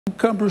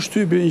Kam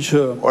përshtypjen që...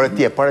 Ore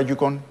ti e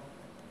paragjykon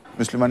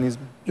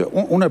muslimanizmin?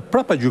 Unë e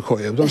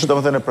prapagjykoj. Që do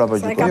më thënë e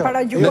prapagjykoj? Ka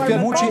paragjykuar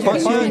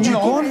Pasi e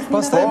gjykon,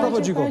 pastaj e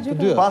prapagjykon.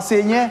 Pasi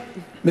e nje?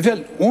 Me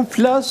fjalë, unë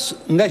flas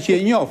nga që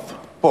e njoh.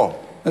 Po.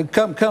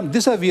 Kam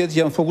disa vjet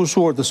jam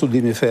fokusuar të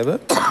studimi feve.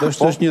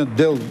 Është një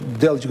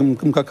dell që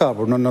më ka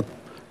kapur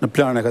në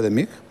planin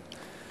akademik.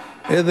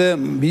 Edhe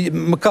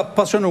më ka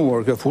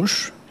pasionuar kjo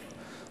fushë.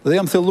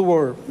 Dhe jam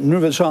thelluar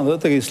në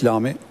veçantë tek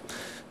Islami.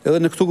 Edhe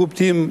në këtë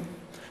kuptim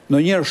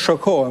ndonjëherë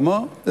shokohem,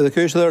 edhe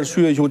kjo është edhe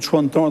arsyeja që u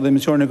çuan tonë dhe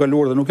emisionin e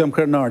kaluar dhe nuk jam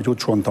krenar që u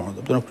çuan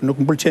tonë. Nuk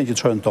më pëlqen që të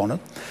çojnë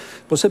tonët.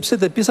 Po sepse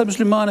te pjesa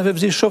muslimane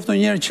vëvzi shoh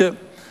ndonjëherë që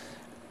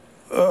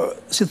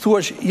si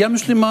thuaç, janë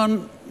musliman,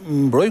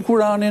 mbrojnë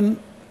Kuranin,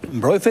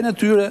 mbrojnë fenë e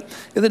tyre,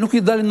 edhe nuk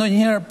i dalin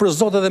ndonjëherë për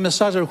zot edhe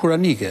mesazhe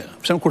kuranike.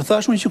 Pse kur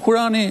thashmë që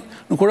Kurani,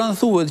 në Kuran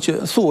thuhet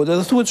shumë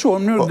në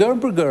mënyrë gërm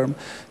për gërm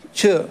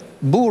që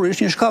burri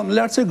është një shkallë më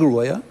lart se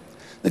gruaja.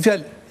 Në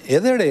fjalë,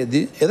 Edhe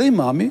Redi, edhe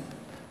Imami,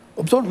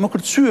 më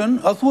kërcyen,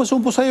 a thua se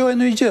unë po sajoj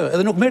në i gjë,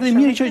 edhe nuk merdi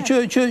mirë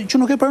që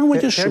nuk e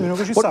pranuar që shumë.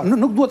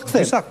 Nuk duhet të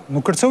kthej.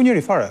 Nuk kërceu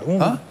njëri fare.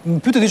 Më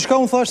pyete diçka,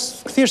 unë thash,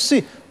 thjesht si,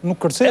 nuk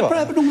kërceva. E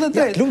pra, nuk dhe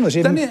drejt. Lumësh,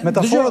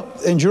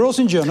 metaforat e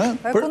ngjyrosin gjën,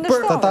 për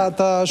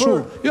ta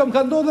shur. Jo, më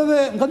ka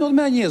ndodhur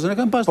me Anjezën,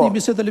 e kam pas një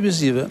bisedë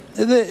televizive,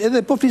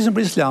 edhe po flisin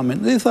për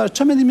Islamin, dhe i thash,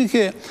 çfarë mendimi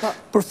ke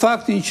për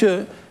faktin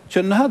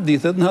që në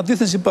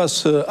hadithet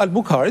sipas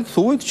Al-Bukharit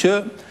thuhet që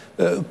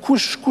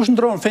kush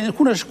ndron fenë,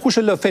 kush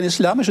e lë fenë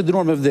islame është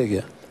dënuar me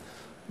vdekje.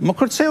 Më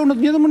kërceu në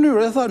të njëjtën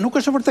mënyrë, e tha, nuk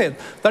është e vërtetë.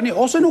 Tani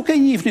ose nuk e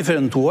njihni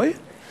fenën tuaj,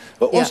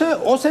 ose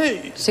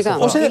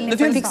në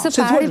fjalë se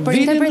thuaj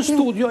vini në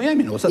studio, ja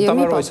minuta, ta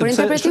mbaroj sepse për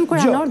interpretim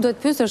kuranor duhet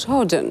pyesësh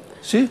hoxhën.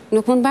 Si?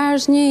 Nuk mund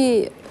mbarësh një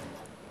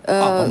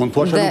po mund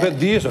thua se nuk e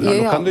di, se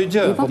nuk ka ndonjë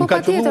gjë, po më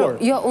ka qelluar.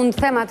 Jo, unë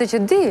them atë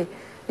që di.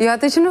 Jo,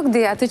 atë që nuk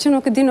di, atë që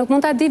nuk e di, nuk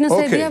mund ta di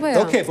nëse e di apo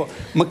jo. Okej, po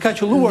më ka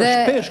qelluar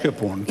shpesh kjo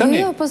punë. Tani.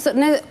 Jo, po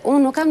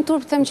unë nuk kam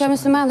turp të them që jam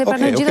musliman dhe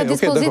pranoj gjitha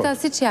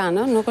dispozitat siç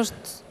janë, nuk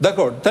është.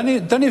 Dakor,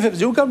 tani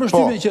Fevzi, unë kam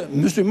përshtypjen që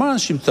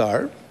muslimanët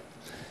shqiptar,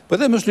 po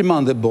edhe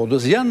muslimanët e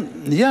botës janë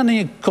në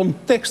një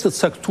kontekst të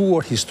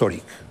caktuar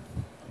historik.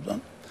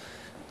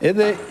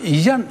 Edhe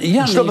janë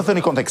çfarë do thëni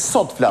kontekst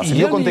sot flasim,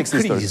 jo kontekst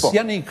historik.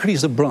 Janë një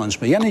krizë e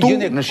brendshme, janë një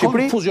gjendje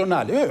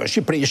konfuzionale. Jo,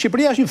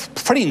 Shqipëria është një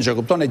frinxhe,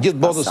 kupton, e gjithë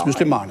botës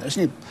muslimane.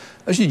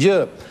 Është një gjë,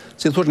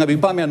 si thua, nga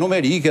pikpamja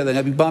numerike dhe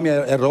nga pikpamja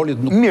e rolit.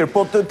 Mirë,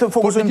 po të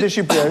fokusojmë te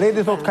Shqipëria.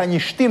 Redi thotë ka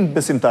një shtim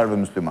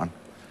besimtarëve musliman.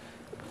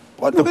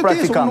 Nuk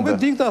e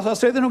di këta,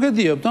 asreti nuk e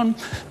di.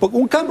 Po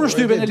unë kam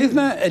përshtypjen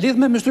e lidh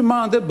me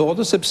muslimanët e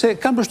botës, sepse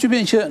kam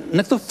përshtypjen që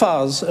në këtë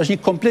fazë është një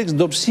kompleks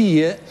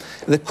dobësie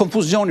dhe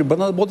konfuzioni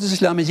brenda botës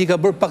islame që i ka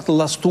bërë pak të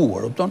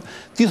llastuar.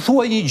 Ti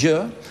thuaj një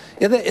gjë,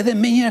 edhe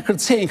me një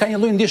kërcejnë, ka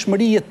një lloj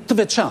ndjeshmërie të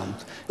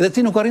veçantë, edhe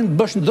ti nuk arrin të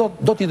bësh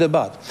dot një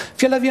debat.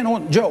 Fjala vjen,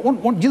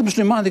 unë gjithë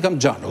muslimanët i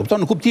kam xhanë, kupton,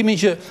 në kuptimin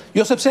që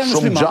jo sepse janë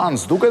muslimanë. Shumë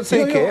xhanë, duket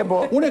se i ke,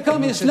 po. Unë e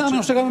kam Islamin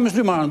ose kam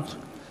muslimanët.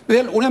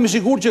 Unë jam i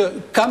sigurt që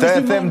kam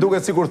musliman... Te them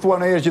duket sikur thua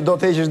ndonjëherë që do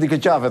të heqësh dikë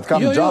qafet, kam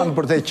xhan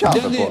për të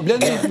qafet, po.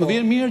 Blendi, më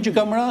vjen mirë që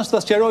kam rast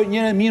ta sqaroj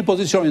njëherë mirë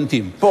pozicionin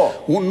tim. Po.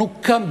 Unë nuk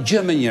kam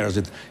gjë me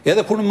njerëzit.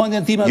 Edhe kur në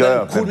mendjen time edhe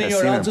kur në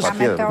ignorancës,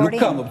 nuk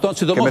kam, kupton,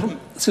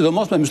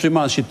 sidomos me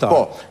muslimanë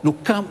shqiptarë.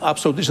 Nuk kam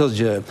absolutisht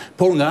asgjë.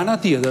 Por nga ana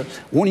tjetër,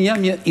 unë jam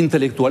një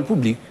intelektual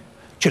publik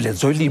që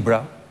lexoj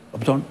libra,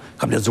 kupton,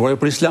 kam lexuar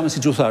për Islamin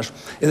siç u thash,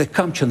 edhe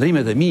kam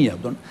qëndrimet e mia,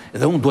 kupton,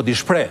 edhe unë duhet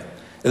i shpreh.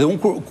 Edhe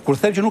unë kur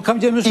them që nuk kam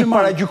gjë musliman. Ti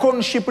paragjykon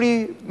në Shqipëri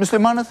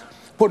muslimanët?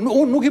 Po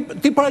unë nuk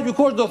ti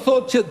paragjykosh do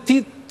thotë që ti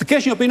të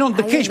kesh një opinion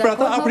të keq për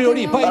ata a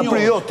priori, pa e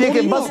njohur. Jo, ti e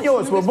ke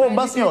mbasnjohës, po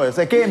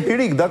mbasnjohës, e ke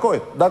empirik,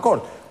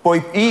 dakord. Po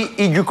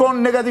i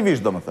gjykon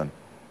negativisht, domethënë.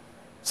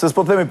 Se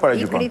s'po themi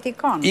paragjykon. I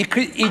kritikon.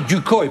 I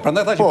gjykoj,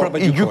 prandaj thashë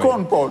prapagjykoj. I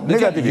gjykon, po,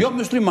 negativisht. Jo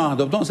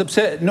muslimanët, kupton,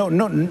 sepse nuk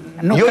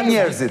jo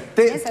njerëzit.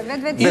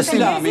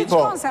 Islami,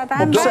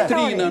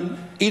 doktrinën,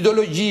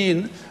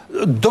 ideologjinë,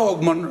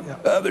 dogmën,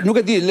 nuk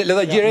e di, le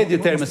ta gjej Redi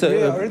termin se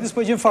Redi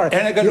s'po gjen fare.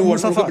 Erë kaluar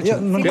në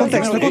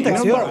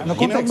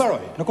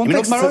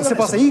kontekst, se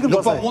pas e ikën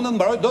pastaj. Po mund të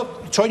mbaroj, do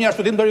të çoj një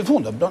studim deri në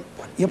fund, kupton?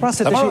 Jo, pra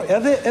se tash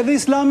edhe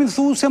Islamin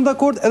thu se jam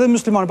dakord, edhe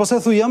muslimanin, pastaj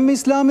thu jam me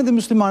Islamin dhe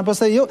muslimanin,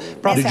 pastaj jo.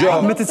 Pra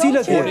me të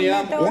cilat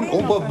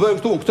unë po bëj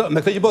këtu,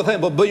 me këtë që po them,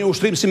 po bëj një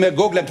ushtrim si me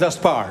Google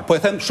klas parë, po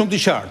e them shumë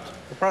të qartë.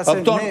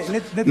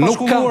 Nuk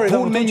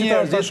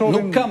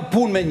kam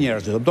punë me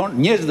njerëzit,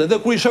 njerëzit edhe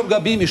kur i shoh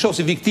gabim, i shoh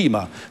si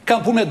viktima,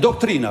 kam punë me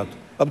doktrinat,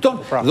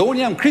 dhe unë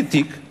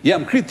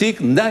jam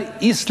kritik ndaj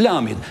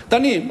Islamit.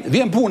 Tani,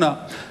 vjen puna,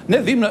 ne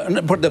vim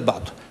për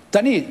debat,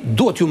 tani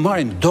duhet ju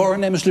marrim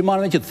dorën e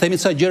muslimanëve që të themi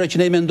ca gjëra që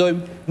ne i mendojmë.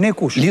 Ne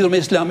kush? Lidhur me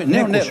Islamin,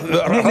 ne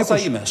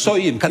rasa ime,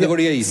 soi im,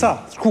 kategoria ime.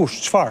 Sa,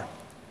 kush, çfarë?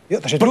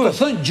 Për të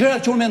thënë gjëra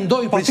që unë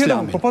mendoj për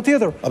Islamin. Po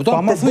patjetër.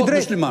 Pa më thuaj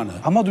drejt.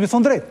 Ama do të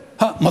thon drejt.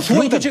 Ha, më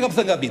thuaj ti që ka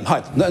thënë gabim.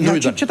 Hajt,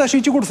 ndryshon. Që tash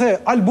që kur the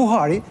Al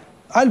Buhari,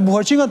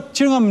 Al-Buhari,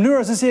 që nga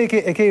mënyra se si e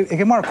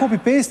ke marrë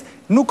copy-paste,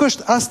 nuk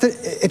është as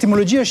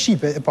etimologjia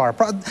shqipe e parë.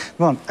 Pra,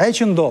 ajo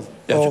që ndodh,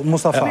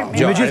 Mustafa, me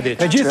gjithë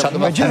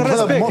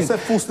respektin. Mos e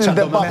fusnin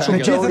debat Me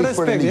gjithë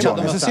respektin,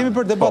 se si jemi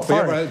për debat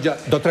fare.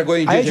 Do të tregoj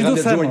një gjë që ka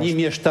lexuar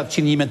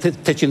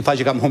 1700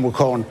 faqe kam humbur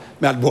kohën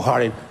me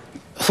Al-Buharin.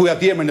 Thuaj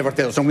atë emrin e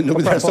vërtetë, nuk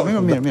më intereson.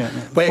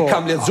 Po e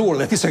kam lexuar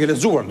dhe ti s'e ke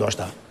lexuar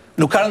ndoshta.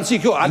 Nuk ka rëndësi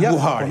kjo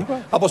Al-Buhari,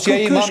 apo si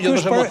ai imam që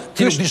thoshë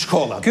ti nuk di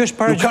shkolla. Kjo është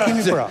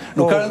paragjykimi pra.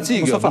 Nuk ka rëndësi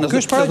kjo. Kjo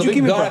është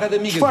paragjykimi pra.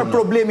 Çfarë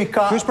problemi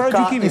ka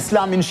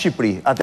Islami në Shqipëri?